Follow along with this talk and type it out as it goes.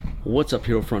What's up,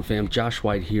 Hero Front fam? Josh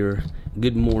White here.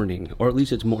 Good morning, or at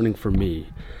least it's morning for me.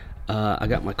 I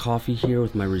got my coffee here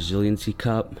with my resiliency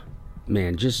cup.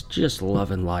 Man, just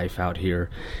loving life out here.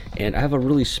 And I have a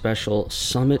really special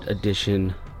Summit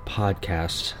Edition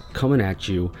podcast coming at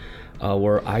you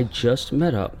where I just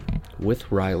met up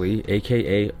with Riley,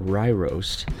 aka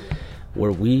RyeRoast,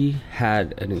 where we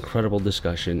had an incredible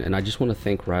discussion. And I just want to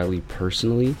thank Riley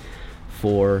personally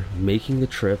for making the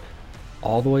trip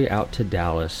all the way out to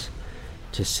Dallas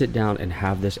to sit down and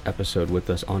have this episode with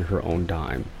us on her own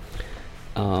dime.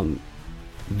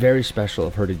 Very special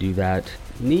of her to do that.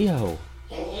 Neo.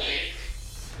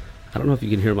 I don't know if you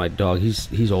can hear my dog.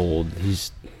 He's old.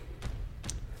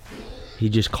 He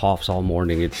just coughs all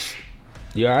morning.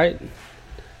 You all right?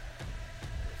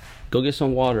 Go get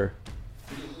some water.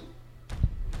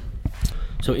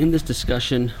 So in this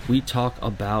discussion, we talk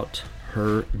about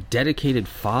her dedicated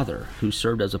father who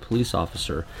served as a police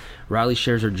officer. Riley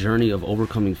shares her journey of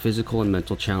overcoming physical and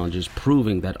mental challenges,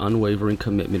 proving that unwavering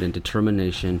commitment and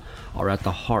determination are at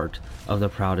the heart of the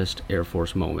proudest Air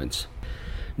Force moments.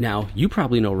 Now, you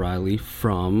probably know Riley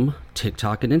from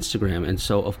TikTok and Instagram, and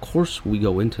so of course we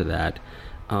go into that.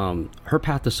 Her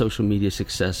path to social media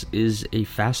success is a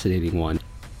fascinating one,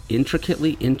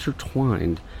 intricately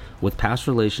intertwined with past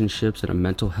relationships and a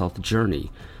mental health journey.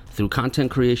 Through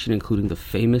content creation, including the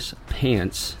famous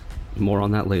pants, more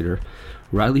on that later,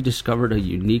 Riley discovered a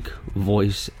unique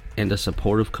voice and a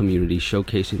supportive community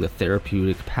showcasing the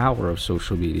therapeutic power of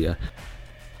social media.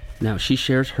 Now, she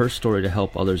shares her story to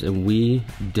help others, and we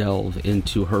delve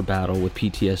into her battle with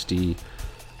PTSD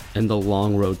and the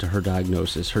long road to her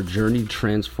diagnosis. Her journey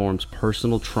transforms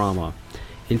personal trauma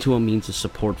into a means of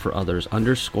support for others,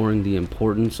 underscoring the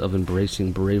importance of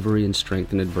embracing bravery and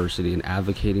strength in adversity and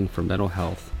advocating for mental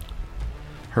health.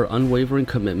 Her unwavering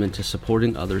commitment to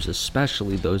supporting others,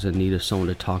 especially those in need of someone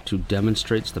to talk to,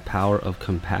 demonstrates the power of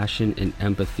compassion and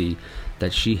empathy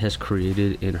that she has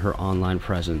created in her online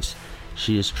presence.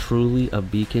 She is truly a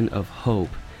beacon of hope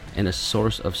and a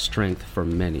source of strength for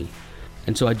many.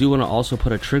 And so I do want to also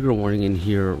put a trigger warning in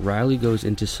here. Riley goes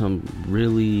into some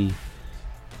really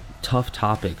tough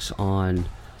topics on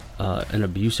an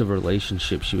abusive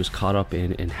relationship she was caught up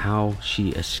in and how she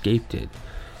escaped it.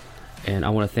 And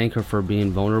I want to thank her for being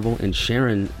vulnerable and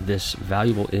sharing this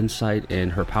valuable insight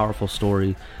and her powerful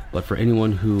story. But for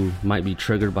anyone who might be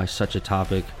triggered by such a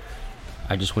topic,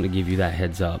 I just want to give you that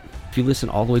heads up. If you listen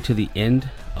all the way to the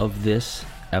end of this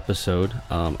episode,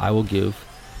 I will give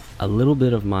a little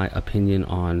bit of my opinion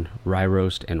on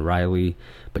RyeRoast and Riley,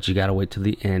 but you got to wait till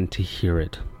the end to hear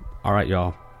it. All right,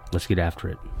 y'all, let's get after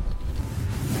it.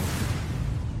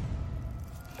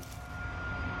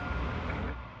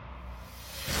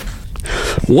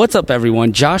 What's up,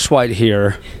 everyone? Josh White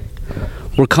here.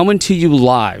 We're coming to you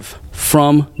live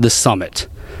from the Summit.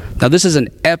 Now, this is an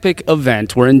epic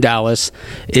event. We're in Dallas.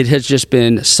 It has just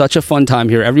been such a fun time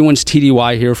here. Everyone's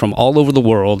TDY here from all over the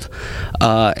world,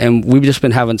 and we've just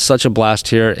been having such a blast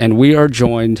here. And we are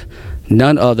joined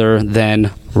none other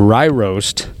than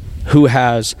RyeRoast, who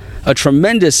has a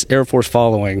tremendous Air Force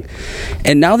following.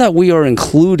 And now that we are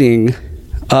including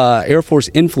Air Force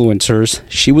influencers,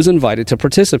 she was invited to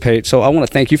participate. So I want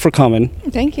to thank you for coming.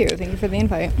 Thank you for the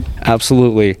invite.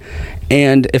 Absolutely.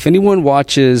 And if anyone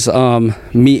watches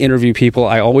me interview people,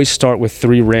 I always start with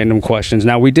 3 random questions.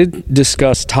 Now, we did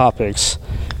discuss topics,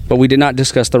 but we did not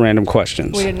discuss the random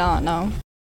questions. We did not, no.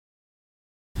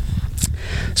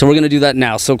 So we're going to do that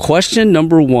now. So question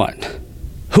number 1,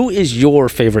 who is your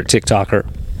favorite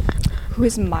TikToker? Who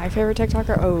is my favorite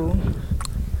TikToker?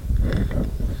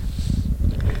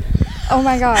 Oh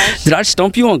my gosh. Did I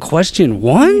stump you on question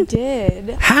 1? You did.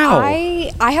 How?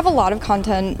 I have a lot of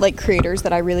content creators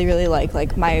that I really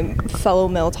like my fellow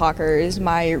Mill Talkers,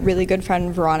 my really good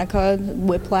friend Veronica,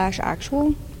 Whiplash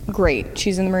Actual. Great.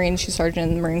 She's in the Marines. She's sergeant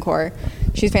in the Marine Corps.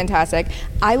 She's fantastic.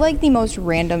 I like the most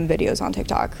random videos on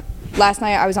TikTok. Last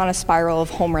night I was on a spiral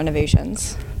of home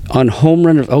renovations. On home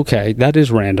okay, that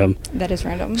is random. That is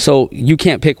random. So you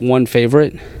can't pick one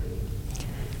favorite?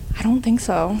 I don't think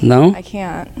so. No? I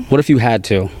can't. What if you had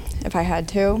to? If I had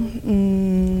to?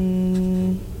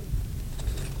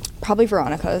 Probably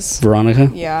Veronica's. Veronica?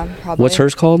 Yeah, probably. What's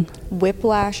hers called?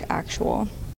 Whiplash Actual.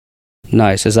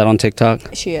 Nice. Is that on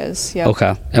TikTok? She is, yeah.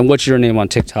 Okay. And what's your name on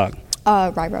TikTok?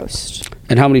 RyeRoast.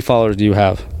 And how many followers do you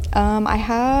have? I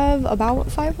have about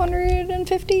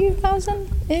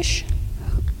 550,000-ish.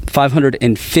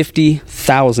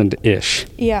 550,000-ish.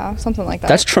 Yeah, something like that.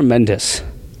 That's tremendous.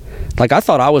 Like, I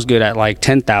thought I was good at like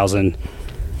 10,000,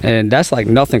 and that's like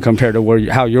nothing compared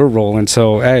to how you're rolling.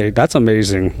 So, hey, that's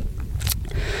amazing.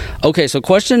 Okay, so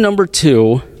question number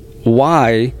 2,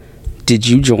 why did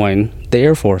you join the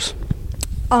Air Force?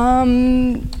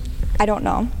 I don't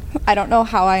know. I don't know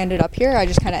how I ended up here. I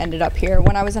just kind of ended up here.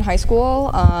 When I was in high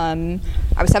school, I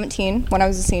was 17 when I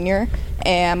was a senior,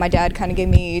 and my dad kind of gave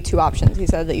me two options. He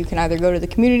said that you can either go to the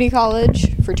community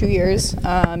college for 2 years,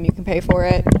 you can pay for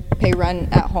it, pay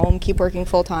rent at home, keep working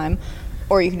full-time,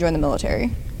 or you can join the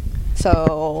military.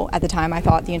 So at the time, I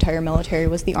thought the entire military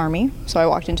was the Army. So I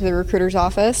walked into the recruiter's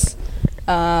office,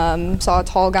 saw a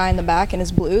tall guy in the back in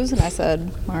his blues, and I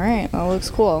said, all right, that looks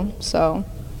cool. So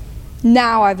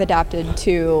now I've adapted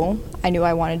to, I knew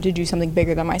I wanted to do something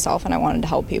bigger than myself, and I wanted to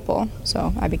help people.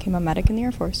 So I became a medic in the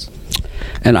Air Force.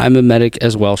 And I'm a medic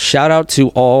as well. Shout out to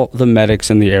all the medics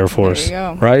in the Air Force.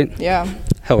 There you go. Right? Yeah.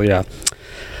 Hell yeah.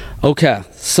 Okay,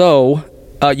 so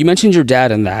you mentioned your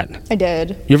dad in that. I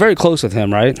did. You're very close with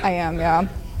him, right? I am, yeah.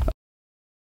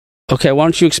 Okay, why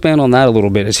don't you expand on that a little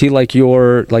bit? Is he like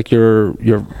your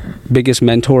biggest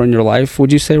mentor in your life,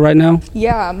 would you say, right now?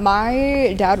 Yeah,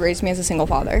 my dad raised me as a single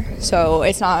father, so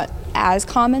it's not as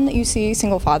common that you see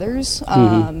single fathers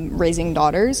raising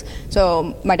daughters.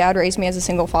 So my dad raised me as a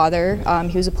single father.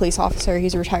 He was a police officer.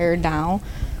 He's retired now.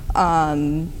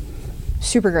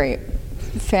 Super great.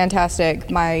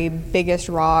 Fantastic. My biggest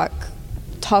rock.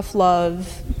 Tough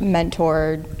love.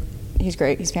 Mentor. He's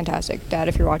great. He's fantastic. Dad,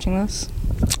 if you're watching this.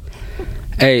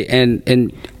 Hey,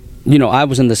 and you know, I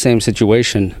was in the same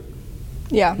situation.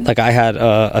 Yeah. Like I had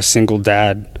a single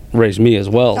dad raise me as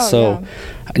well. Oh, so, yeah.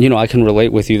 You know, I can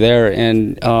relate with you there.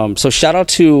 And so shout out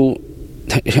to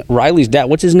Riley's dad.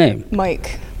 What's his name?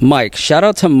 Mike. Mike. Shout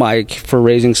out to Mike for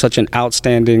raising such an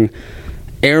outstanding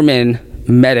airman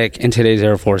medic in today's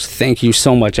Air Force. Thank you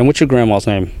so much. And what's your grandma's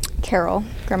name? Carol.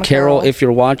 Grandma Carol, if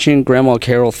you're watching, Grandma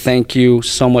Carol, thank you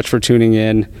so much for tuning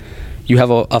in. You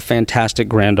have a fantastic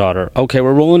granddaughter. Okay,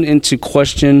 we're rolling into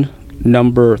question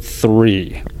number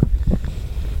 3.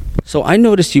 So I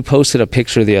noticed you posted a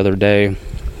picture the other day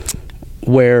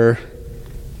where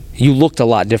you looked a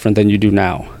lot different than you do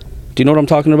now. Do you know what I'm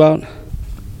talking about?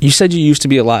 You said you used to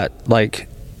be a lot, like...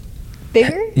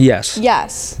 Bigger? Yes.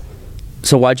 Yes.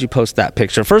 So why'd you post that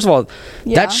picture? First of all,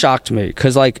 that shocked me,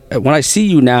 because like when I see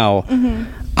you now,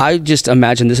 I just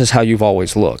imagine this is how you've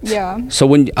always looked. Yeah.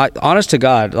 So honest to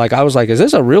God, like I was like, is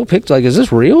this a real picture? Like, is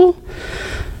this real?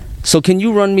 So can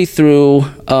you run me through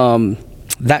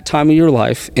that time of your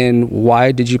life, and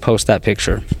why did you post that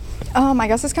picture? I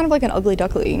guess it's kind of like an ugly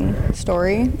duckling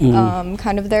story.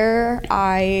 Kind of there.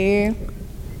 I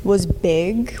was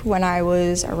big when I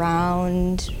was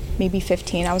around maybe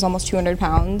 15. I was almost 200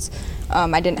 pounds.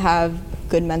 I didn't have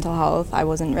good mental health. I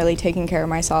wasn't really taking care of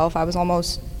myself. I was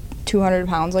almost 200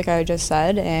 pounds, like I just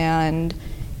said, and,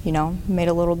 you know, made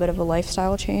a little bit of a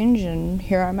lifestyle change, and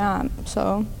here I'm at.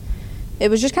 So it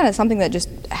was just kind of something that just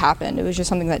happened. It was just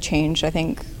something that changed. I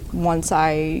think once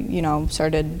I, you know,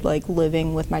 started like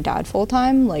living with my dad full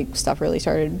time, like stuff really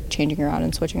started changing around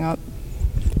and switching up.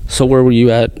 So where were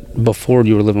you at before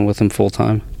you were living with him full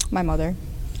time? My mother.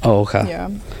 Oh, okay. Yeah.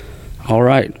 All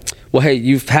right. Well, hey,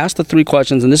 you've passed the 3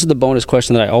 questions, and this is the bonus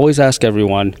question that I always ask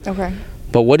everyone. Okay.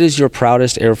 But what is your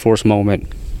proudest Air Force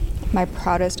moment? My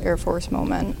proudest Air Force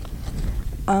moment.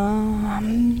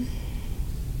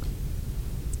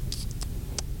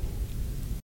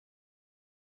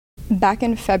 Back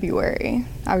in February,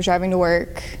 I was driving to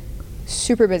work,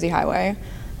 super busy highway.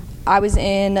 I was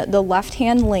in the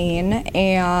left-hand lane,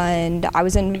 and I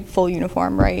was in full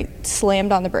uniform, right?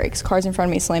 Slammed on the brakes. Cars in front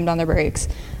of me slammed on their brakes.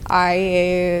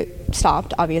 I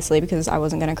stopped, obviously, because I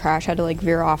wasn't going to crash. I had to, like,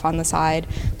 veer off on the side.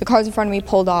 The cars in front of me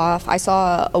pulled off. I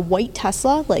saw a white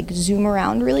Tesla, like, zoom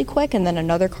around really quick, and then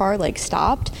another car, like,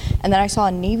 stopped. And then I saw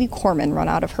a Navy corpsman run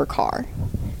out of her car.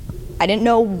 I didn't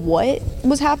know what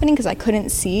was happening because I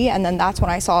couldn't see, and then that's when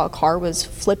I saw a car was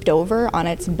flipped over on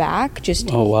its back,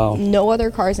 just Oh, wow. no other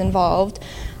cars involved.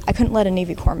 I couldn't let a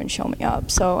Navy corpsman show me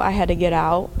up, so I had to get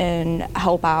out and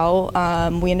help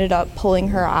out. We ended up pulling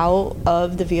her out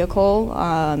of the vehicle,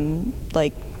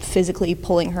 like physically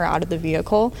pulling her out of the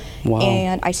vehicle. Wow.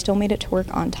 And I still made it to work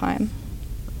on time.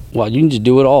 Wow, you need to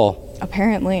do it all.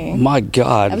 Apparently. My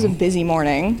God. That was a busy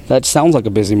morning. That sounds like a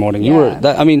busy morning. Yeah.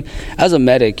 I mean, as a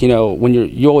medic, you know, when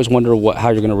you always wonder how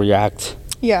you're going to react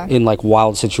Yeah. in like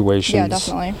wild situations. Yeah,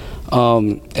 definitely.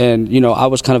 And you know, I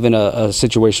was kind of in a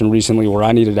situation recently where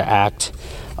I needed to act,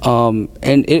 and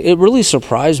it really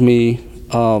surprised me,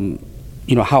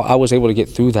 you know, how I was able to get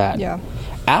through that. Yeah.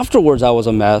 Afterwards, I was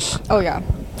a mess. Oh yeah.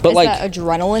 But like that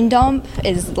adrenaline dump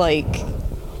is like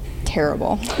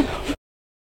terrible.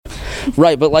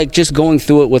 Right, but like just going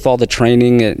through it with all the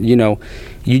training, and you know,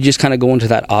 you just kind of go into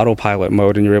that autopilot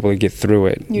mode and you're able to get through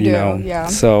it. You do, know? yeah.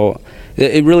 So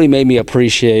it really made me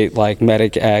appreciate like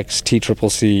Medic X,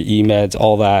 TCCC, E-Meds,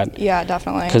 all that. Yeah,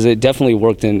 definitely. Because it definitely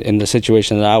worked in the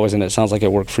situation that I was in. It sounds like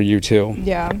it worked for you too.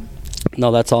 Yeah.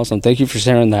 No, that's awesome. Thank you for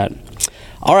sharing that.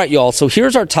 All right, y'all. So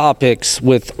here's our topics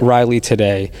with Riley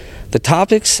today. The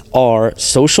topics are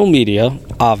social media,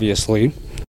 obviously,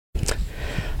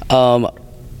 past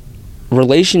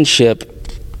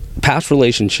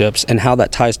relationships and how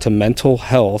that ties to mental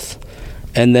health,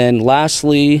 and then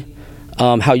lastly,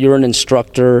 how you're an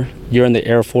instructor, you're in the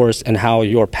Air Force, and how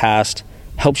your past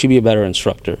helps you be a better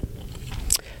instructor.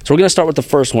 So we're going to start with the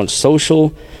first one,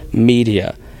 social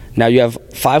media. Now you have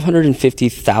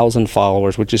 550,000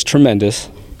 followers, which is tremendous.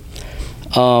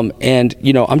 And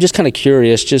I'm just kind of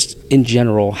curious, just in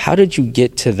general, how did you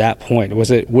get to that point?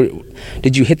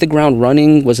 Did you hit the ground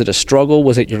running? Was it a struggle?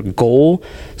 Was it your goal?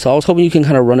 So I was hoping you can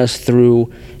kind of run us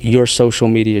through your social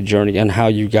media journey and how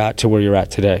you got to where you're at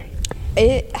today.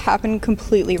 It happened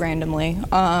completely randomly,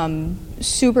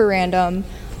 super random.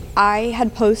 I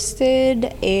had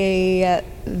posted a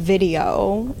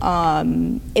video.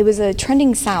 It was a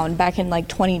trending sound back in like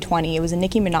 2020. It was a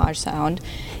Nicki Minaj sound,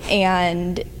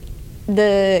 and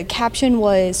the caption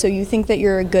was, "So you think that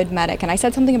you're a good medic?" And I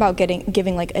said something about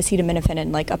giving like acetaminophen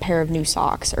and like a pair of new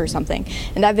socks or something.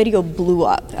 And that video blew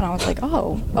up, and I was like,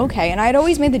 "Oh, okay." And I had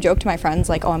always made the joke to my friends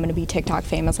like, "Oh, I'm gonna be TikTok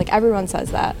famous." Like everyone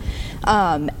says that,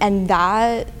 and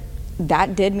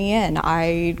that did me in.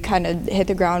 I kind of hit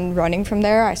the ground running from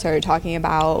there. I started talking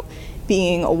about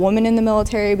being a woman in the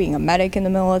military, being a medic in the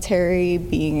military,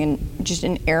 being just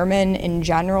an airman in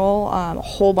general. A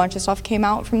whole bunch of stuff came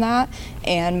out from that,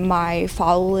 and my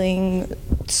following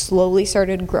slowly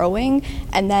started growing.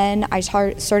 And then I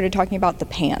started talking about the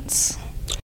pants.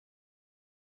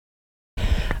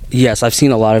 Yes, I've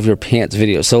seen a lot of your pants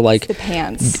videos. So like the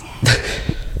pants.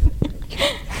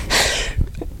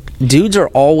 Dudes are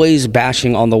always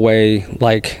bashing on the way,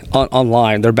 like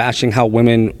online. They're bashing how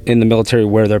women in the military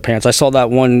wear their pants. I saw that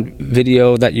one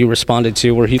video that you responded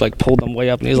to where he like pulled them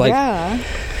way up and he's like, yeah.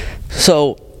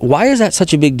 So why is that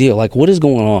such a big deal? Like, what is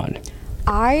going on?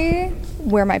 I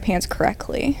wear my pants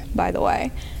correctly, by the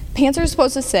way. Pants are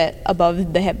supposed to sit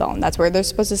above the hip bone. That's where they're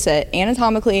supposed to sit.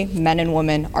 Anatomically, men and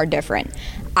women are different.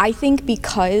 I think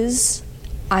because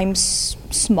I'm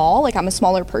small, like I'm a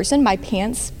smaller person, my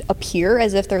pants appear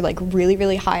as if they're like really,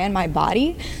 really high on my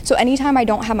body. So anytime I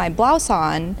don't have my blouse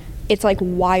on, it's like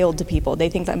wild to people. They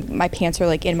think that my pants are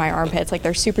like in my armpits, like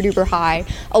they're super duper high.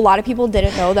 A lot of people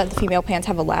didn't know that the female pants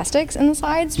have elastics in the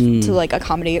sides to like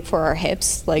accommodate for our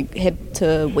hips, like hip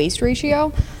to waist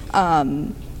ratio.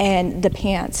 And the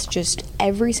pants, just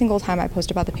every single time I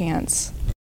post about the pants,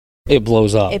 it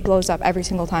blows up. It blows up every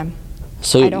single time.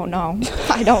 So I don't know.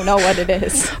 I don't know what it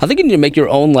is. I think you need to make your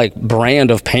own like brand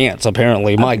of pants,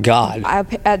 apparently. My God.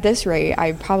 At this rate,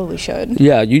 I probably should.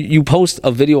 Yeah, you post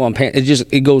a video on pants,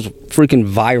 it goes freaking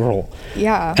viral.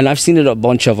 Yeah. And I've seen it a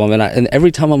bunch of them, and every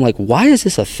time I'm like, why is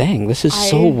this a thing? This is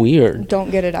so weird.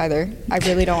 Don't get it either. I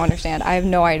really don't understand. I have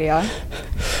no idea.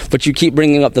 But you keep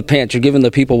bringing up the pants. You're giving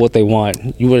the people what they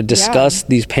want. You would discuss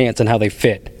these pants and how they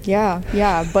fit.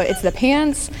 Yeah, but it's the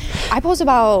pants. I post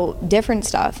about different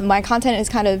stuff. My content has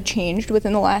kind of changed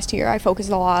within the last year. I focus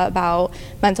a lot about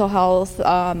mental health,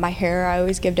 my hair. I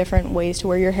always give different ways to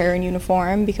wear your hair in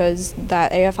uniform because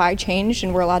that AFI changed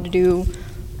and we're allowed to do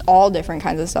all different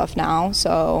kinds of stuff now.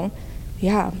 So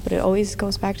yeah, but it always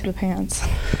goes back to the pants.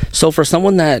 So for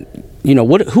someone that,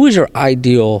 who is your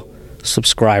ideal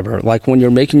subscriber? Like when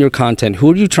you're making your content,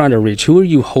 who are you trying to reach? Who are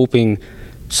you hoping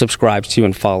subscribes to you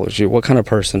and follows you? What kind of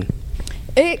person?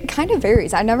 It kind of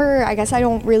varies. I guess I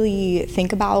don't really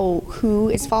think about who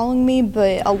is following me,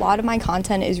 but a lot of my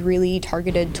content is really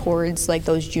targeted towards like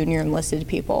those junior enlisted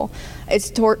people.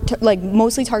 It's like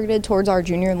mostly targeted towards our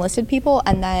junior enlisted people,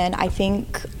 and then I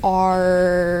think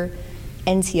our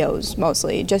NCOs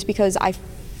mostly, just because I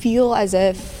feel as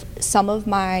if some of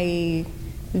my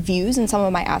views and some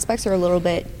of my aspects are a little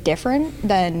bit different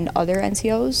than other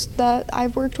NCOs that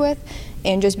I've worked with,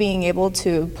 and just being able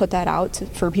to put that out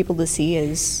for people to see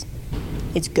it's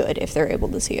good if they're able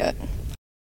to see it.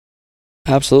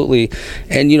 Absolutely.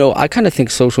 And I kind of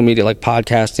think social media, like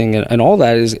podcasting and all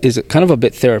that is kind of a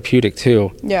bit therapeutic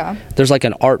too. Yeah. There's like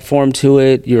an art form to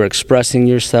it. You're expressing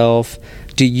yourself.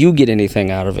 Do you get anything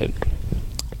out of it?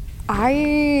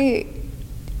 I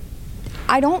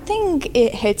don't think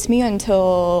it hits me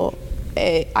until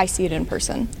I see it in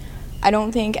person. I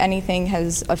don't think anything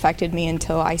has affected me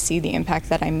until I see the impact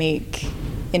that I make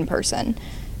in person.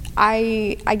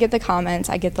 I get the comments,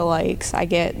 I get the likes, I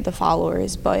get the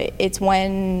followers, but it's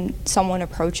when someone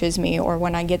approaches me or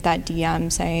when I get that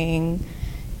DM saying,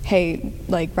 hey,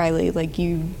 like, Riley, like,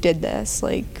 you did this,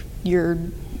 like, you're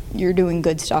doing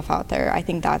good stuff out there. I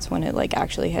think that's when it, like,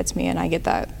 actually hits me, and I get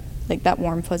that, like, that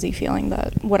warm, fuzzy feeling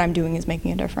that what I'm doing is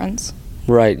making a difference.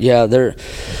 Right, yeah. The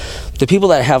people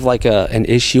that have, like, an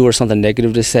issue or something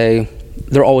negative to say,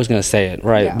 they're always going to say it,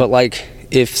 right? Yeah. But, like,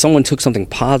 if someone took something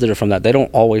positive from that, they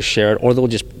don't always share it, or they'll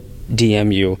just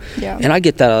DM you. Yeah. And I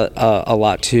get that a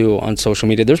lot, too, on social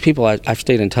media. There's people I've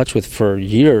stayed in touch with for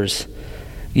years,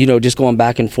 you know, just going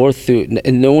back and forth through,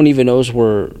 and no one even knows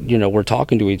we're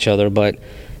talking to each other, but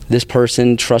this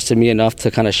person trusted me enough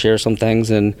to kind of share some things,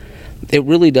 and it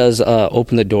really does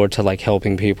open the door to, like,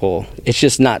 helping people. It's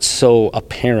just not so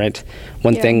apparent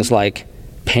when things like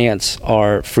pants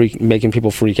are making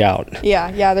people freak out.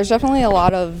 Yeah, there's definitely a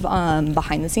lot of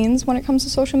behind the scenes when it comes to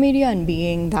social media and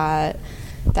being that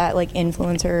like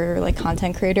influencer, like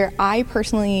content creator. I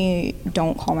personally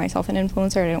don't call myself an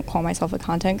influencer. I don't call myself a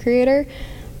content creator.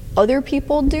 Other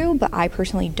people do, but I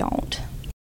personally don't.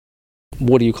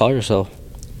 What do you call yourself?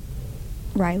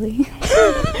 Riley.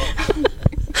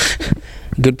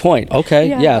 Good point. Okay.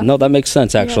 Yeah. No, that makes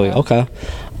sense, actually. Yeah. Okay.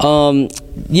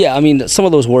 Yeah, I mean, some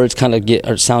of those words kind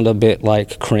of sound a bit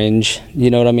like cringe,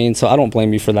 you know what I mean? So I don't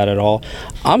blame you for that at all.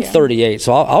 I'm 38,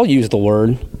 so I'll use the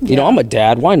word. You know, I'm a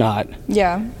dad. Why not?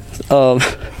 Yeah. So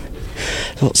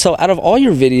out of all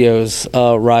your videos,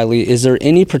 Riley, is there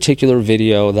any particular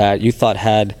video that you thought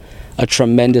had a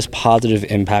tremendous positive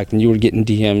impact and you were getting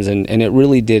DMs and it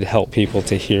really did help people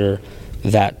to hear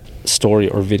that story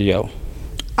or video?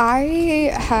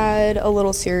 I had a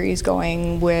little series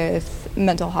going with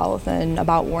mental health and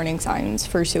about warning signs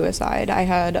for suicide. I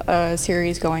had a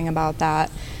series going about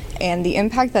that, and the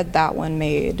impact that one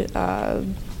made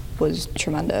was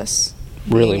tremendous.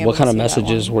 Really? What kind of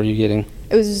messages were you getting?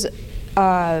 It was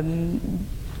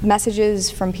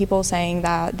messages from people saying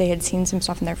that they had seen some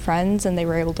stuff in their friends and they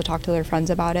were able to talk to their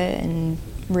friends about it and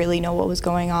really know what was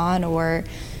going on, or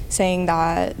saying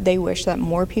that they wish that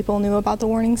more people knew about the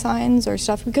warning signs or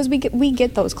stuff, because we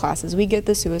get those classes, we get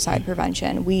the suicide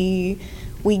prevention, we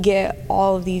get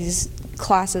all of these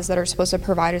classes that are supposed to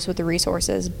provide us with the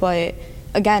resources, but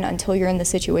again, until you're in the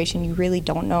situation, you really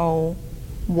don't know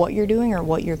what you're doing or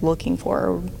what you're looking for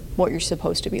or what you're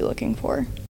supposed to be looking for.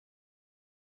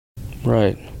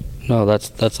 Right. No,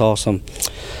 that's awesome.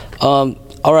 All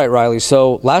right, Riley,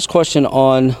 so last question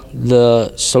on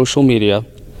the social media.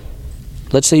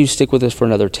 Let's say you stick with this for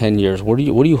another 10 years. What do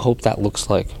you hope that looks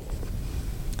like?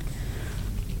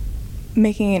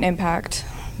 Making an impact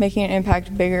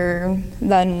bigger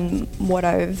than what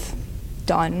I've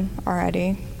done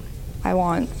already. I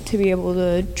want to be able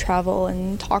to travel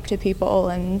and talk to people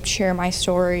and share my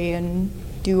story and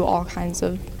do all kinds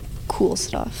of cool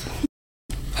stuff.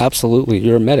 Absolutely.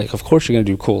 You're a medic. Of course you're going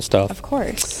to do cool stuff. Of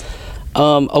course.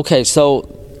 Okay,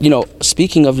 so,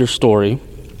 speaking of your story,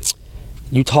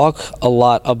 you talk a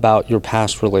lot about your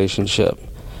past relationship,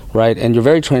 right? And you're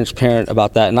very transparent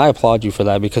about that, and I applaud you for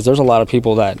that, because there's a lot of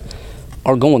people that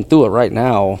are going through it right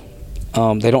now.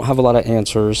 They don't have a lot of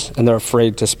answers, and they're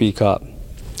afraid to speak up.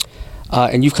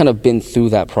 And you've kind of been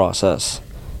through that process,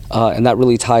 and that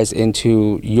really ties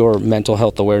into your mental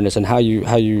health awareness and how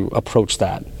you approach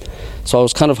that. So I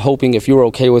was kind of hoping, if you were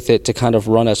okay with it, to kind of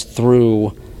run us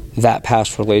through that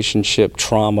past relationship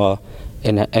trauma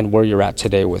and where you're at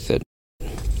today with it.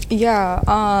 Yeah,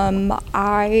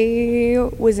 I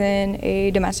was in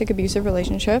a domestic abusive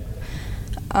relationship.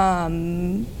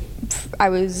 It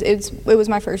was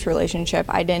my first relationship.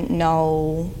 I didn't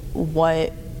know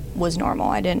what was normal.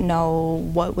 I didn't know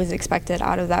what was expected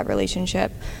out of that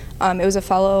relationship. It was a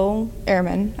fellow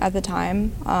airman at the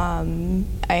time,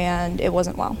 and it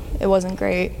wasn't well. It wasn't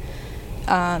great.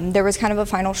 There was kind of a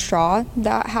final straw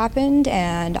that happened,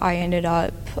 and I ended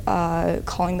up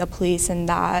calling the police, and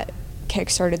that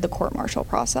kick-started the court-martial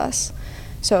process.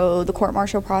 So the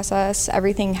court-martial process,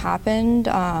 everything happened.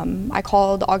 I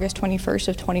called August 21st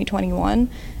of 2021,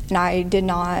 and I did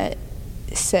not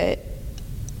sit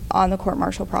on the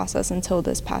court-martial process until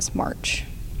this past March.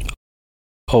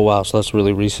 Oh wow, so that's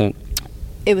really recent.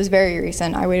 It was very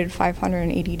recent. I waited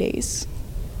 580 days.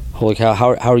 Holy cow,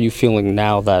 how are you feeling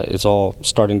now that it's all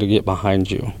starting to get behind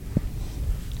you?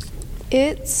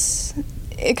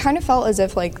 It kind of felt as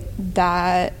if like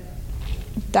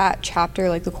that chapter,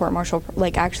 like the court-martial,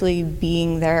 like actually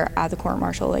being there at the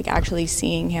court-martial, like actually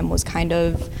seeing him was kind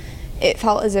of, it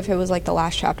felt as if it was like the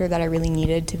last chapter that I really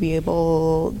needed to be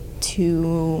able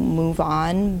to move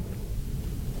on.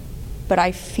 But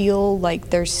I feel like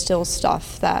there's still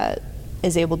stuff that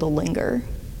is able to linger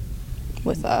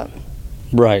with that.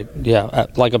 Right, yeah,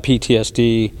 like a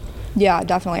PTSD. Yeah,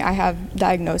 definitely. I have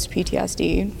diagnosed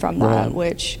PTSD from that,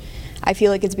 which I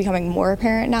feel like it's becoming more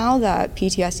apparent now that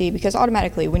PTSD, because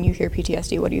automatically when you hear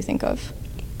PTSD, what do you think of?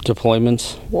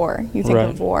 Deployments. War. You think Right.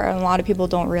 of war. And a lot of people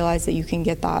don't realize that you can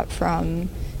get that from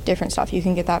different stuff. You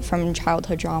can get that from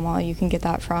childhood trauma. You can get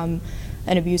that from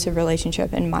an abusive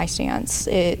relationship. In my stance,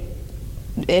 it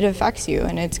affects you,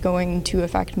 and it's going to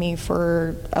affect me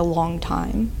for a long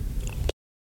time.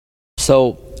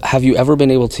 So have you ever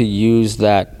been able to use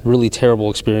that really terrible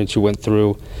experience you went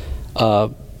through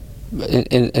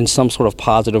in some sort of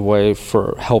positive way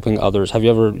for helping others? Have you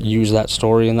ever used that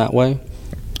story in that way?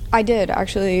 I did,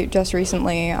 actually, just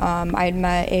recently. I had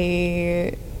met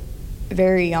a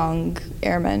very young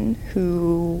airman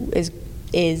who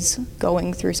is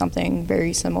going through something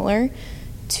very similar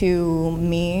to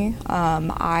me.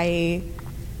 I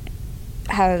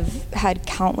have had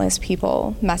countless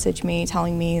people message me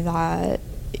telling me that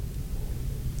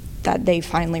they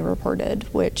finally reported,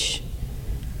 which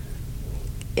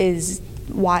is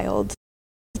wild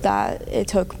that it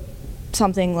took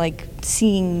something like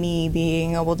seeing me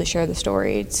being able to share the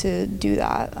story to do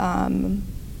that.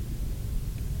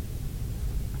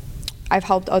 I've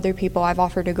helped other people. I've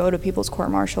offered to go to people's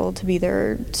court-martial to be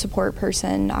their support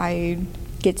person. I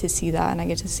get to see that, and I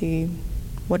get to see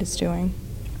what it's doing.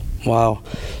 Wow.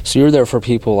 So you're there for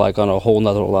people like on a whole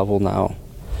nother level now,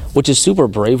 which is super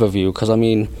brave of you, because I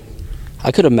mean,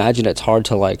 I could imagine it's hard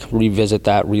to like revisit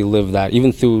that, relive that,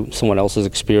 even through someone else's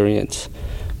experience.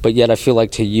 But yet I feel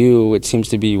like to you, it seems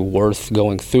to be worth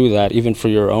going through that, even for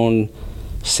your own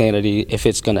sanity, if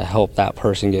it's going to help that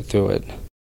person get through it.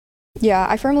 Yeah,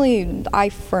 I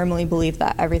firmly believe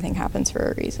that everything happens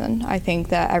for a reason. I think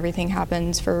that everything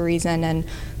happens for a reason, and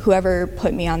whoever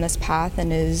put me on this path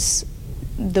and is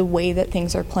the way that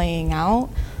things are playing out,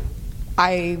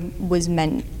 I was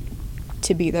meant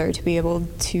to be there, to be able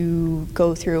to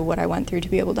go through what I went through, to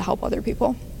be able to help other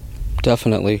people.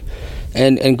 Definitely.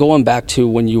 And going back to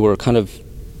when you were kind of,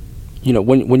 you know,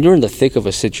 when you're in the thick of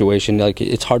a situation, like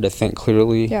it's hard to think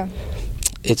clearly. Yeah.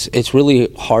 It's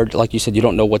really hard, like you said, you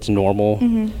don't know what's normal.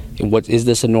 Mm-hmm. What is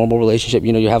this a normal relationship?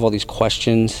 You know, you have all these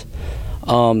questions.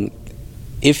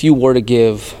 If you were to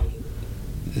give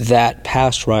that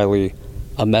past Riley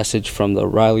a message from the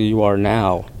Riley you are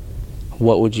now,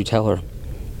 what would you tell her?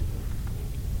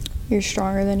 You're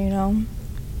stronger than you know.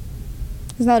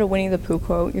 Isn't that a Winnie the Pooh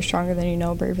quote? You're stronger than you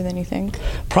know, braver than you think.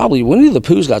 Probably. Winnie the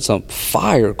Pooh's got some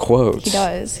fire quotes.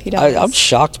 He does. I'm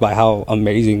shocked by how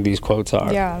amazing these quotes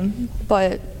are. Yeah,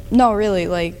 but no, really,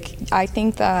 like, I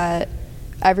think that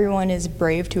everyone is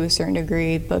brave to a certain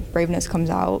degree, but braveness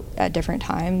comes out at different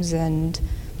times, and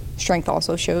strength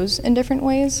also shows in different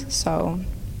ways, so.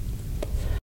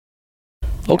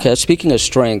 Okay, speaking of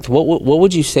strength, what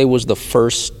would you say was the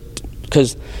first,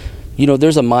 because, you know,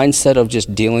 there's a mindset of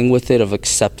just dealing with it, of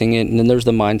accepting it, and then there's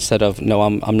the mindset of, no,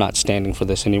 I'm not standing for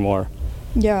this anymore.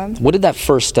 Yeah. What did that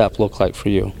first step look like for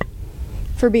you?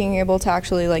 For being able to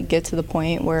actually, like, get to the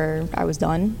point where I was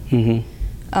done. Mm-hmm.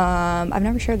 I've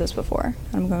never shared this before.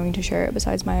 I'm going to share it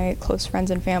besides my close friends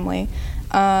and family.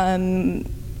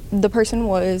 The person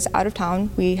was out of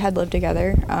town. We had lived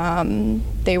together.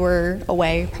 They were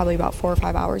away, probably about 4 or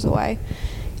 5 hours away.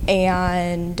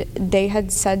 And they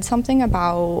had said something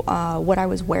about what I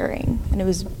was wearing. And it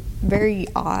was very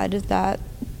odd that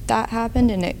that happened,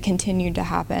 and it continued to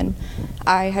happen.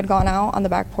 I had gone out on the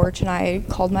back porch, and I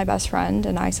called my best friend,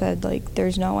 and I said, like,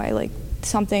 there's no way, like,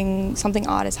 something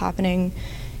odd is happening.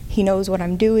 He knows what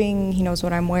I'm doing. He knows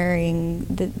what I'm wearing.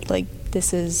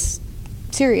 This is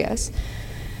serious.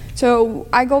 So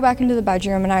I go back into the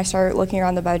bedroom, and I start looking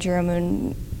around the bedroom,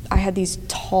 and I had these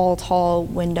tall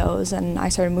windows, and I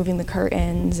started moving the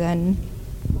curtains, and,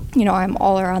 you know, I'm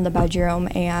all around the bedroom,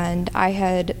 and I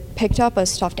had picked up a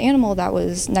stuffed animal that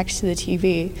was next to the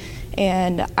TV,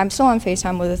 and I'm still on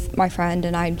FaceTime with my friend,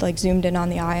 and I, like, zoomed in on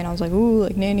the eye, and I was like, ooh,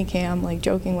 like, nanny cam, like,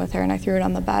 joking with her, and I threw it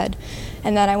on the bed.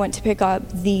 And then I went to pick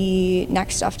up the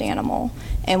next stuffed animal,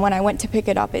 and when I went to pick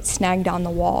it up, it snagged on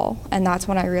the wall, and that's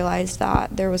when I realized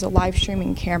that there was a live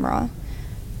streaming camera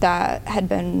that had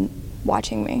been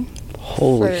watching me.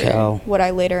 Holy cow. What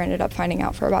I later ended up finding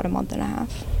out for about a month and a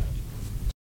half.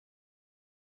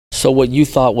 So what you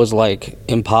thought was, like,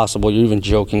 impossible, you're even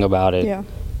joking about it. Yeah.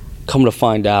 Come to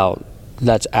find out,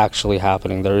 that's actually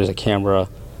happening. There is a camera,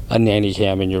 a nanny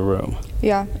cam in your room.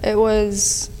 Yeah, it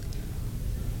was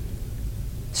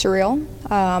surreal.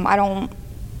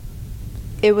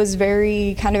 It was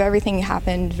very, kind of everything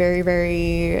happened very,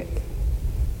 very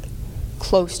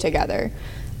close together.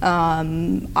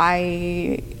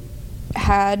 I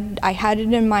had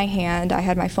it in my hand, I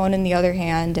had my phone in the other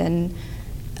hand, and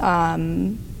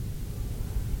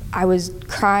I was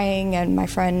crying, and my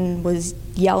friend was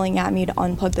yelling at me to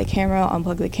unplug the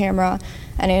camera,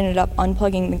 and I ended up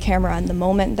unplugging the camera. And the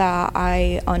moment that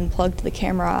I unplugged the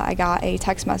camera, I got a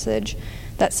text message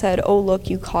that said, "Oh, look,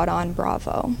 you caught on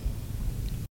Bravo."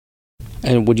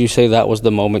 And would you say that was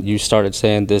the moment you started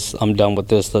saying, "This, I'm done with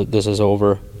this. This is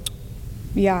over"?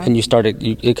 Yeah. And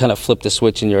it kind of flipped the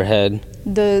switch in your head.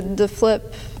 The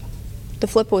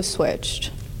flip was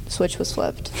switched. The switch was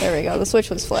flipped. There we go. The switch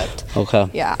was flipped. Okay.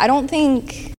 Yeah. I don't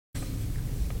think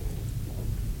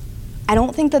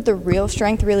that the real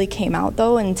strength really came out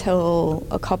though until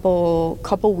a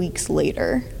couple weeks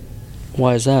later.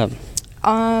 Why is that?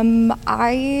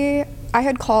 I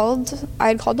had called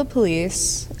the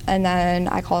police, and then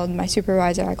I called my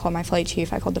supervisor, I called my flight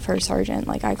chief, I called the first sergeant.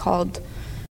 Like, I called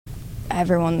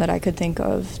everyone that I could think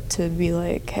of to be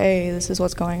like, "Hey, this is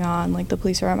what's going on. Like, the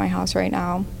police are at my house right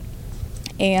now."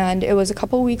 And it was a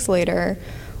couple weeks later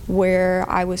where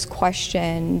I was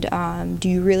questioned, "Do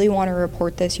you really want to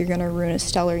report this? You're going to ruin a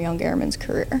stellar young airman's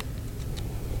career."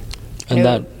 And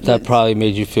that probably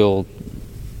made you feel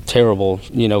terrible,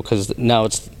 because now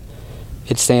it's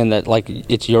saying that, like,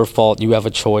 it's your fault, you have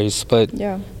a choice, but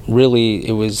yeah, really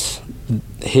it was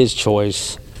his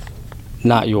choice,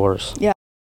 not yours. Yeah.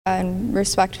 And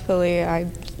respectfully,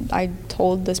 I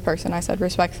told this person, I said,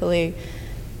 respectfully,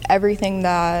 everything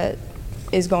that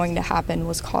is going to happen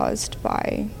was caused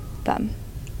by them.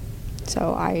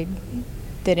 So I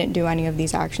didn't do any of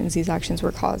these actions. These actions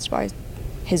were caused by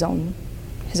his own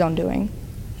doing.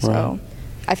 So right.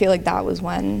 I feel like that was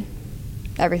when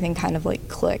everything kind of like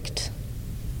clicked.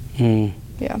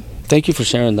 Yeah. Thank you for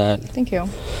sharing that. Thank you.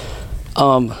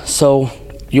 So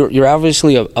you're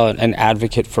obviously an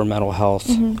advocate for mental health.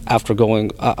 Mm-hmm. After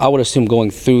I would assume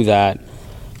going through that,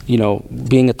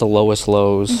 being at the lowest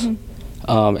lows, mm-hmm.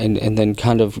 And then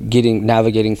kind of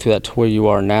navigating through that to where you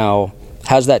are now.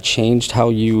 Has that changed how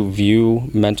you view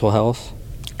mental health?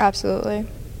 Absolutely,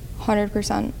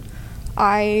 100%.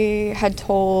 I had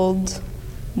told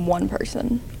one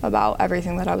person about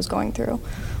everything that I was going through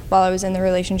while I was in the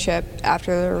relationship.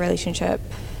 After the relationship,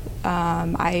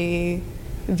 I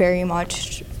very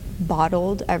much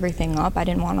bottled everything up. I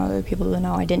didn't want other people to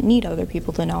know. I didn't need other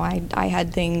people to know. I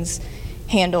had things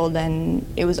handled, and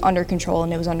it was under control,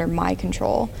 and it was under my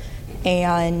control.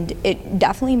 And it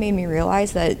definitely made me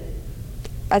realize that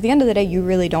at the end of the day, you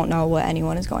really don't know what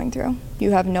anyone is going through.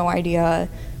 You have no idea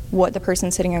what the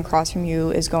person sitting across from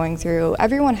you is going through.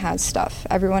 Everyone has stuff.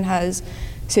 Everyone has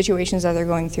situations that they're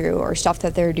going through or stuff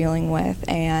that they're dealing with,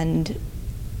 and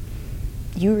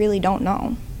you really don't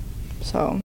know.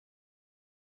 So.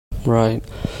 Right.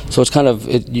 So it's kind of,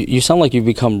 you sound like you've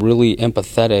become really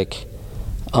empathetic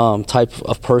type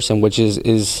of person, which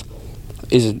is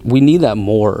we need that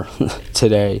more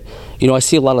today. I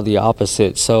see a lot of the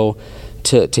opposite. So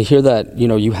to hear that,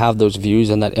 you have those views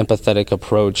and that empathetic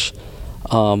approach,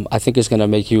 I think is going to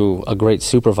make you a great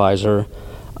supervisor.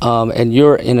 And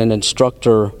you're in an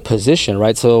instructor position,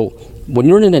 right? So when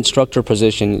you're in an instructor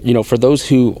position, for those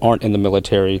who aren't in the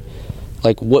military,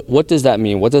 like what does that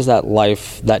mean? What does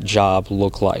that job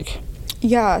look like?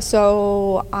 Yeah,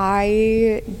 so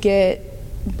I get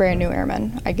brand new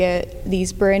airmen. I get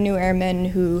these brand new airmen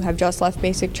who have just left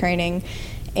basic training,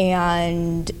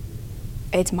 and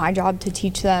it's my job to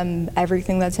teach them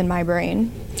everything that's in my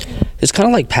brain. It's kind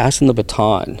of like passing the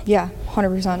baton. Yeah,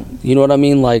 100%. You know what I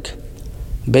mean? Like,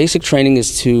 basic training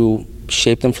is to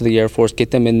shape them for the Air Force,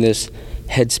 get them in this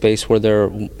headspace where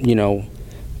they're,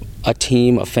 a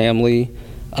team, a family,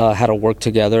 how to work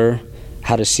together,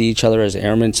 how to see each other as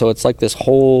airmen. So it's like this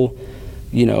whole,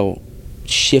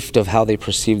 shift of how they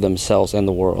perceive themselves and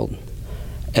the world.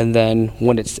 And then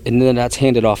then that's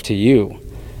handed off to you.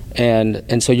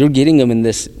 And so you're getting them in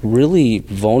this really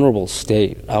vulnerable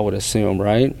state, I would assume,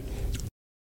 right?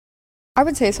 I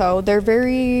would say so. They're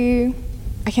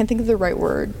I can't think of the right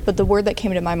word, but the word that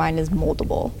came to my mind is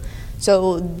moldable.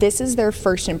 So this is their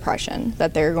first impression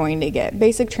that they're going to get.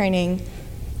 Basic training,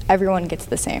 everyone gets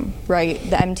the same, right?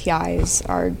 The MTIs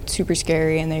are super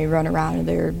scary and they run around and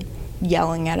they're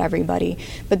yelling at everybody.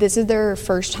 But this is their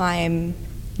first time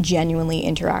genuinely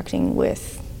interacting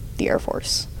with the Air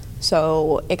Force.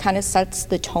 So it kind of sets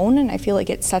the tone, and I feel like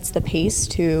it sets the pace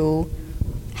to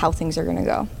how things are going to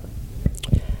go.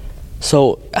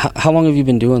 So how long have you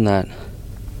been doing that?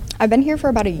 I've been here for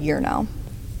about a year now.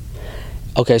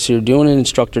 Okay, so you're doing an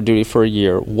instructor duty for a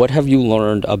year. What have you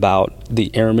learned about the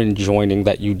airmen joining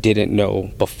that you didn't know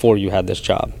before you had this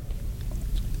job?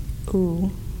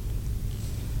 Ooh.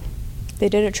 They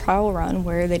did a trial run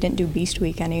where they didn't do Beast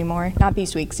Week anymore. Not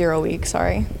Beast Week, 0 Week,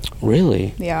 sorry.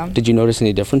 Really? Yeah. Did you notice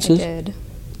any differences? I did.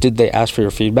 Did they ask for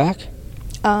your feedback?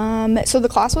 So the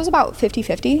class was about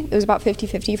 50-50. It was about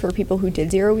 50-50 for people who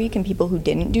did 0 week and people who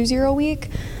didn't do 0 week.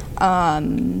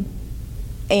 And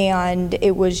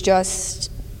it was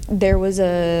just, there was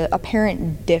a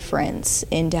apparent difference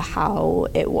into how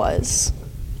it was.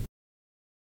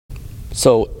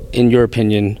 So, in your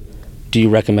opinion, do you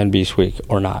recommend Beast Week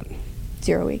or not?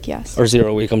 0 week, yes. Or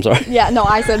 0 week, I'm sorry. Yeah, no,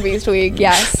 I said Beast Week,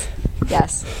 yes.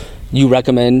 Yes. You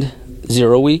recommend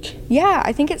 0 week? Yeah,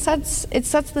 I think it sets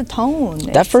the tone.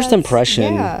 That first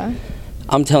impression, yeah.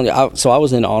 I'm telling you, so I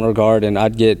was in honor guard, and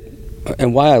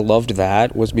and why I loved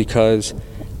that was because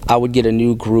I would get a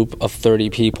new group of 30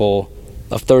 people,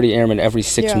 of 30 airmen every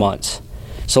 6 months.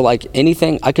 So like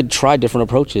anything, I could try different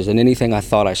approaches, and anything I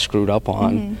thought I screwed up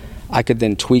on, I could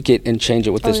then tweak it and change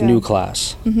it with this new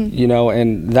class, you know,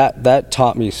 and that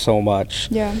taught me so much.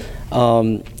 Yeah.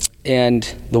 And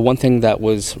the one thing that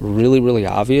was really, really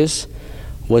obvious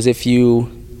was if you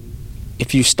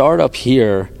start up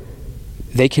here,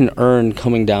 they can earn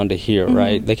coming down to here,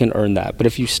 right? They can earn that. But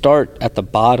if you start at the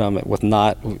bottom with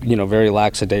not, you know, very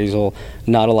lackadaisical,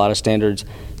 not a lot of standards,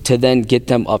 to then get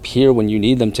them up here when you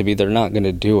need them to be, they're not going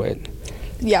to do it.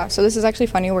 Yeah, so this is actually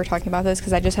funny we're talking about this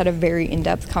because I just had a very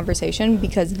in-depth conversation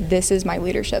because this is my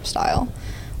leadership style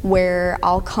where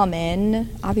I'll come in,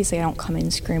 obviously I don't come in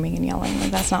screaming and yelling,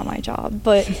 like that's not my job,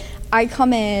 but I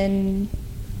come in,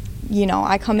 you know,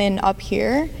 I come in up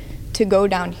here to go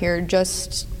down here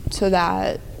just so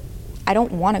that I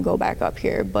don't want to go back up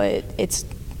here, but it's,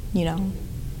 you know,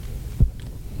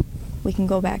 we can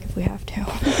go back if we have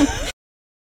to.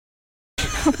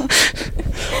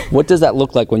 What does that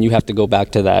look like when you have to go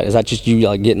back to that? Is that just you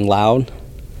like getting loud?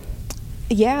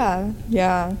 Yeah.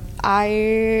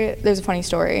 There's a funny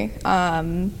story.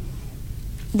 The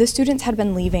students had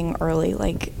been leaving early,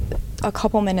 like a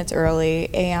couple minutes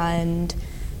early, and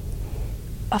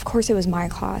of course it was my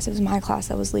class. It was my class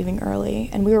that was leaving early,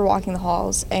 and we were walking the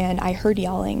halls, and I heard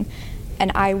yelling,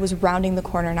 and I was rounding the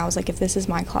corner, and I was like, if this is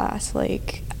my class,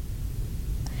 like,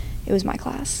 it was my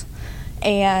class.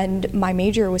 And my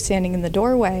major was standing in the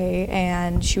doorway,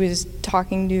 and she was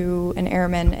talking to an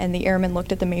airman, and the airman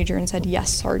looked at the major and said,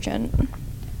 "Yes, Sergeant."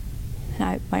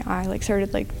 And my eye like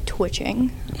started like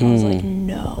twitching. I was like,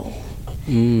 no.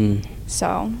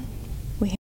 So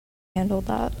we handled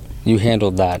that. You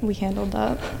handled that. We handled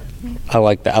that. I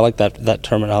like that. I like that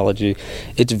terminology.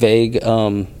 It's vague,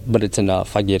 but it's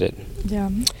enough. I get it. Yeah.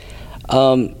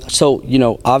 So, you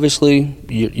know, obviously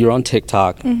you're on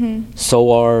TikTok.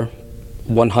 So are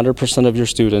 100% of your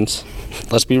students.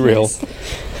 Let's be real.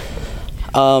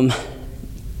 Yes.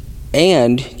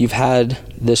 And you've had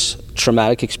this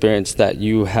traumatic experience that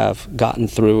you have gotten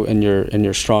through, and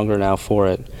you're stronger now for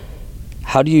it.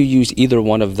 How do you use either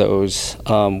one of those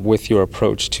with your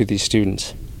approach to these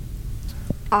students?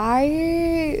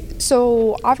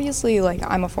 So obviously, like,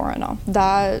 I'm a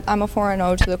 4-0. I'm a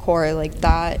 4-0 to the core. Like,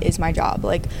 that is my job.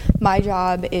 Like, my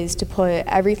job is to put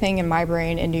everything in my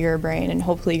brain into your brain, and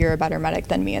hopefully you're a better medic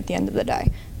than me at the end of the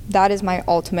day. That is my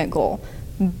ultimate goal.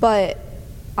 But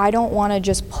I don't want to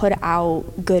just put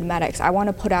out good medics. I want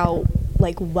to put out,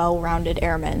 like, well-rounded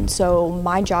airmen. So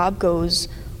my job goes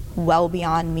well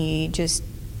beyond me just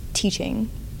teaching.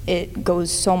 It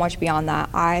goes so much beyond that.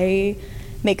 I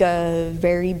make a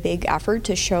very big effort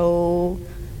to show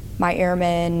my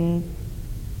airmen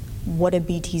what a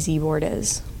BTZ board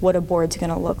is, what a board's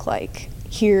gonna look like.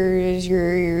 Here's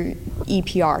your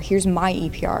EPR, here's my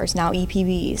EPRs, now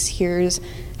EPBs, here's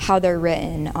how they're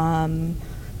written.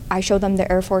 I show them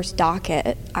the Air Force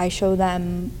docket. I show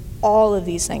them all of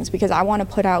these things because I want to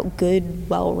put out good,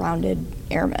 well-rounded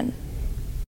airmen.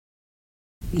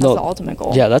 That's the ultimate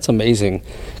goal. Yeah, that's amazing.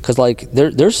 Because, like,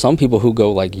 there's some people who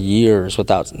go, like, years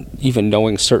without even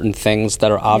knowing certain things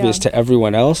that are obvious to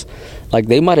everyone else. Like,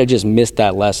 they might have just missed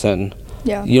that lesson.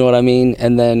 Yeah. You know what I mean?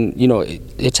 And then, you know,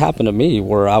 it's happened to me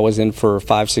where I was in for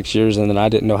 5-6 years and then I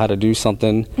didn't know how to do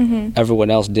something. Everyone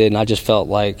else did, and I just felt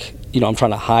like, you know, I'm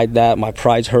trying to hide that. My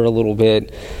pride's hurt a little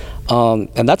bit.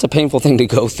 And that's a painful thing to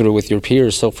go through with your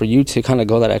peers. So for you to kind of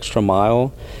go that extra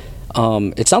mile,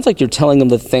 it sounds like you're telling them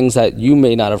the things that you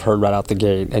may not have heard right out the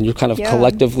gate, and you kind of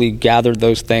collectively gathered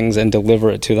those things and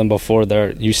deliver it to them before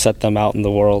you set them out in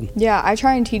the world. Yeah, I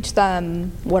try and teach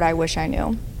them what I wish I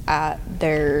knew at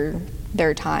their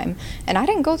time. And I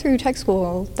didn't go through tech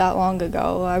school that long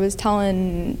ago. I was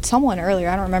telling someone earlier,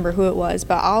 I don't remember who it was,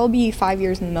 but I'll be 5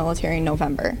 years in the military in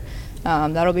November.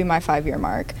 That'll be my 5-year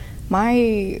mark.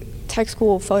 My tech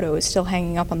school photo is still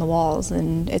hanging up on the walls,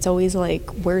 and it's always like,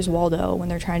 where's Waldo, when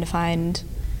they're trying to find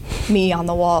me on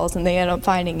the walls, and they end up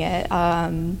finding it.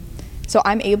 So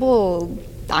I'm able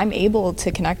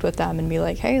to connect with them and be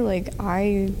like, hey, like,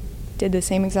 I did the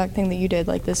same exact thing that you did.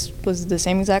 Like, this was the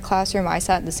same exact classroom. I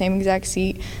sat in the same exact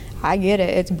seat. I get it.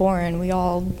 It's boring. We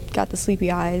all got the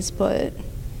sleepy eyes, but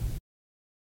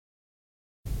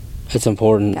it's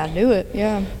important. Gotta do it,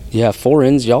 yeah. Yeah,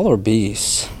 4Ns, y'all are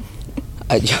beasts.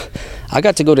 I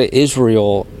got to go to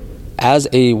Israel as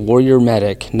a warrior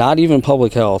medic, not even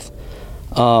public health.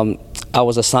 I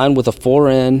was assigned with a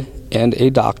 4N and a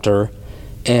doctor,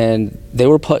 and they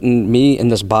were putting me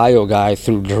and this bio guy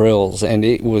through drills, and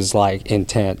it was like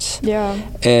intense. Yeah.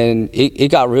 And it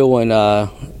got real when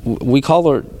we call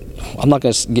her, I'm not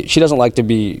gonna, she doesn't like to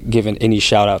be given any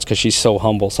shout outs because she's so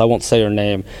humble, so I won't say her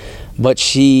name, but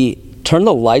she turned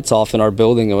the lights off in our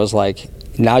building and was like,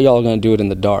 now y'all are gonna do it in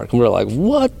the dark. And we were like,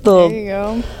 what the? There you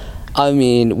go. I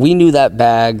mean, we knew that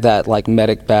bag, that like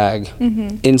medic bag,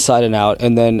 inside and out.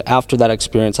 And then after that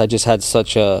experience, I just had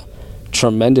such a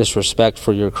tremendous respect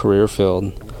for your career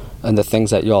field and the things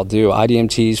that y'all do.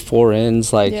 IDMTs,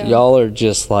 4Ns, like y'all are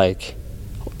just like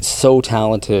so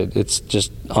talented. It's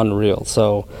just unreal.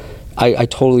 So I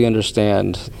totally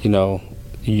understand, you know,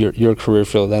 your career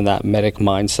field and that medic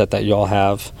mindset that y'all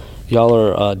have. Y'all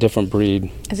are a different breed.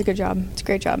 It's a good job. It's a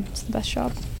great job. It's the best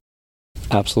job.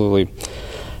 Absolutely.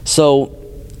 So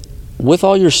with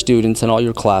all your students and all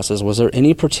your classes, was there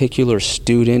any particular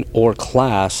student or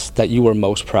class that you were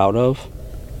most proud of?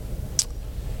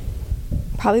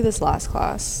 Probably this last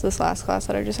class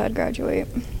that I just had graduate.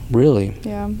 Really?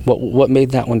 Yeah. What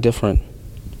made that one different?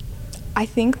 I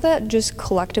think that just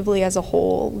collectively as a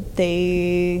whole,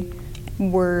 they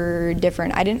were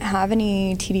different. I didn't have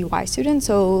any TDY students,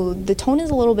 so the tone is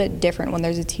a little bit different when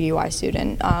there's a TDY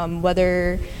student.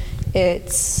 Whether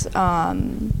it's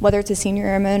a senior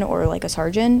airman or like a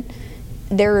sergeant,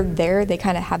 they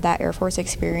kind of have that Air Force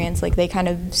experience. Like, they kind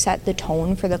of set the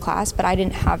tone for the class, but I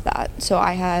didn't have that. So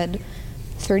I had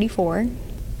 34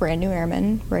 brand new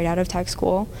airmen right out of tech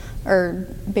school or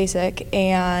basic,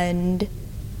 and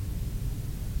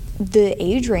the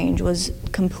age range was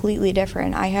completely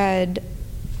different. I had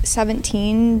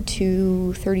 17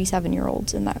 to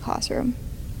 37-year-olds in that classroom.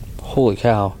 Holy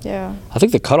cow. Yeah. I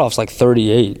think the cutoff's like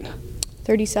 38.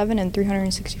 37 in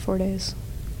 364 days.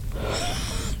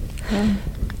 Yeah.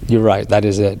 You're right. That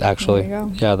is it, actually. There you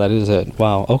go. Yeah, that is it.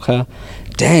 Wow. Okay.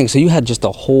 Dang. So you had just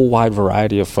a whole wide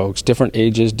variety of folks, different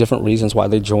ages, different reasons why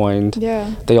they joined.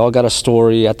 Yeah. They all got a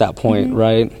story at that point,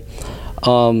 right?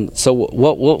 So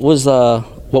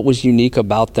what was unique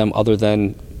about them other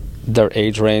than their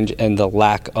age range and the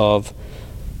lack of,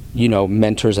 you know,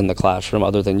 mentors in the classroom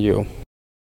other than you?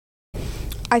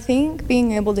 I think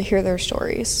being able to hear their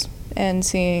stories and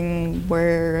seeing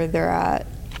where they're at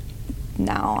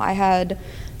now. I had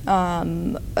a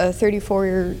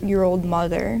 34-year-old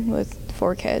mother with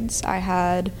 4 kids. I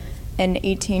had an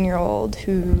 18-year-old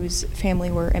whose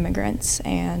family were immigrants,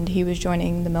 and he was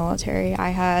joining the military. I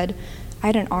had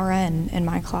an RN in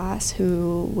my class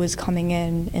who was coming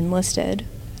in enlisted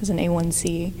as an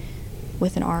A1C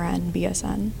with an RN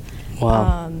BSN.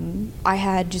 Wow. I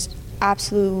had just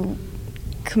absolute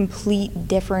complete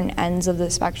different ends of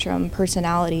the spectrum: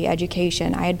 personality,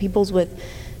 education. I had peoples with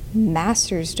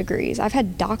master's degrees. I've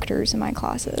had doctors in my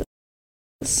classes.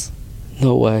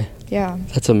 No way. Yeah.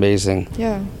 That's amazing.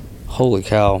 Yeah. Holy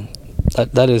cow.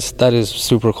 That is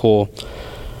super cool.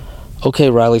 Okay,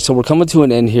 Riley, so we're coming to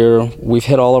an end here. We've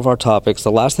hit all of our topics.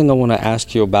 The last thing I want to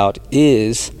ask you about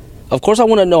is, of course, I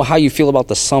want to know how you feel about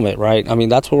the summit, right? I mean,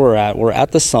 that's where we're at. We're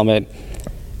at the summit.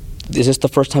 Is this the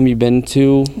first time you've been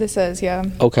to? This is, yeah.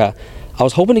 Okay. I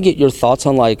was hoping to get your thoughts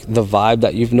on, like, the vibe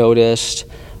that you've noticed,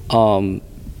 you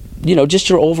know, just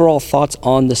your overall thoughts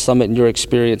on the summit and your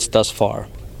experience thus far.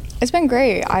 It's been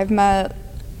great. I've met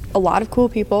a lot of cool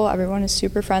people. Everyone is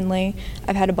super friendly.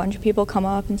 I've had a bunch of people come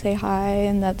up and say hi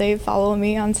and that they follow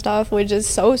me on stuff, which is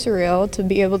so surreal to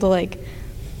be able to, like,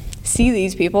 see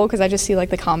these people, because I just see, like,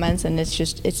 the comments and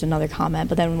it's another comment,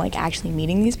 but then, like, actually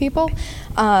meeting these people.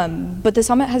 But the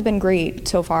summit has been great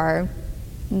so far.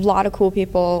 A lot of cool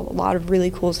people, a lot of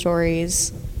really cool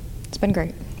stories. It's been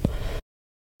great.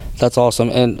 That's awesome.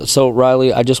 And so,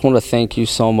 Riley, I just want to thank you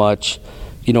so much,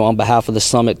 you know, on behalf of the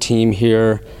summit team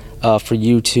here, for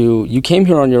you you came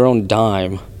here on your own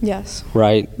dime. Yes.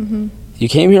 Right? Mm-hmm. You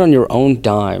came here on your own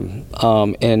dime,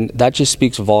 and that just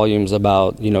speaks volumes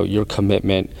about, you know, your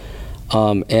commitment.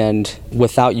 And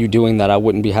without you doing that, I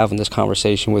wouldn't be having this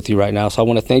conversation with you right now. So I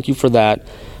want to thank you for that,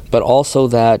 but also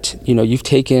that, you know, you've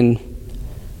taken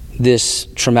this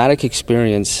traumatic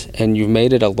experience and you've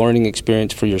made it a learning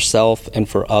experience for yourself and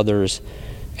for others,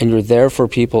 and you're there for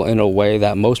people in a way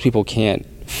that most people can't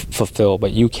fulfill,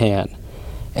 but you can.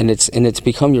 And it's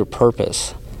become your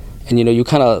purpose. And, you know, you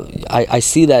kind of, I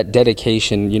see that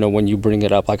dedication, you know, when you bring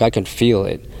it up, like I can feel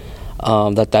it.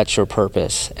 that's your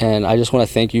purpose. And I just want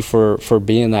to thank you for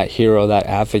being that hero, that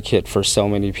advocate for so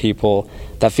many people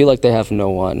that feel like they have no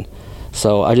one.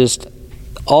 So I just,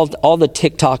 all the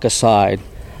TikTok aside,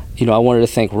 you know, I wanted to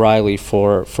thank Riley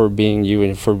for being you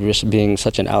and for just being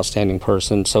such an outstanding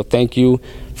person. So thank you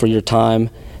for your time,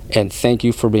 and thank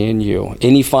you for being you.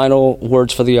 Any final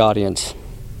words for the audience?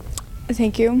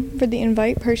 Thank you for the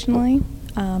invite personally.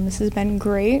 This has been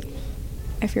great.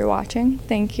 If you're watching,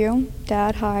 thank you.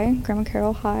 Dad, hi. Grandma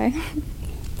Carol, hi.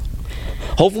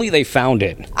 Hopefully they found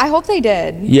it. I hope they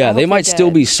did. Yeah, they might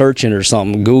still be searching or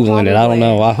something, Googling it. I don't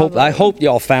know. I hope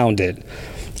y'all found it.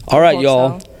 All right,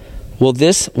 y'all. So. Well,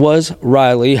 this was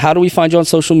Riley. How do we find you on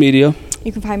social media?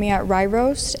 You can find me at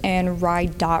RyeRoast and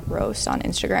rye.roast on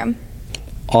Instagram.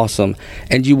 Awesome.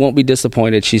 And you won't be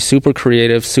disappointed. She's super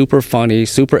creative, super funny,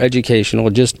 super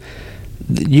educational. Just,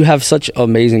 you have such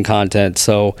amazing content,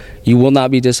 so you will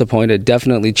not be disappointed.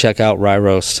 Definitely check out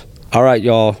RyeRoast. All right,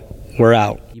 y'all. We're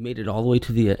out. You made it all the way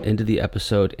to the end of the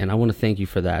episode, and I want to thank you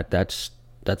for that. That's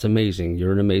amazing.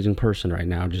 You're an amazing person right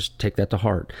now. Just take that to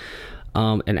heart.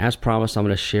 And as promised, I'm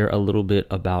going to share a little bit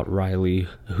about Riley,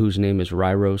 whose name is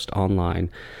RyeRoast online.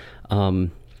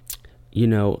 You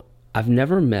know, I've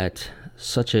never met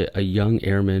such a young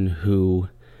airman who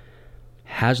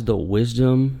has the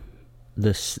wisdom,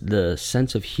 the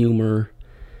sense of humor,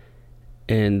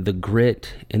 and the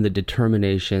grit and the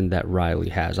determination that Riley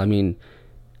has. I mean,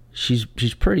 she's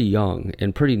pretty young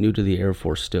and pretty new to the Air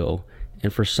Force still,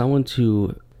 and for someone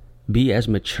to be as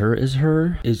mature as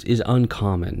her is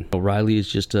uncommon. Riley is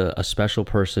just a special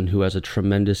person who has a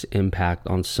tremendous impact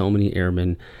on so many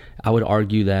airmen. I would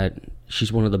argue that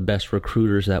she's one of the best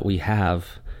recruiters that we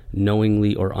have,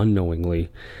 knowingly or unknowingly.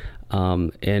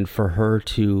 And for her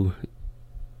to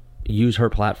use her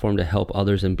platform to help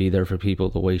others and be there for people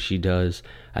the way she does,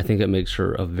 I think it makes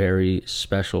her a very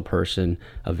special person,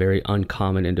 a very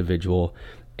uncommon individual.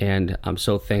 And I'm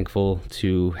so thankful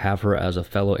to have her as a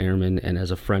fellow airman and as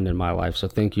a friend in my life. So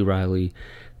thank you, Riley.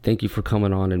 Thank you for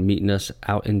coming on and meeting us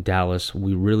out in Dallas.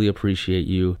 We really appreciate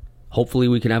you. Hopefully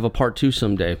we can have a part 2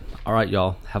 someday. All right,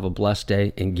 y'all. Have a blessed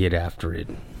day and get after it.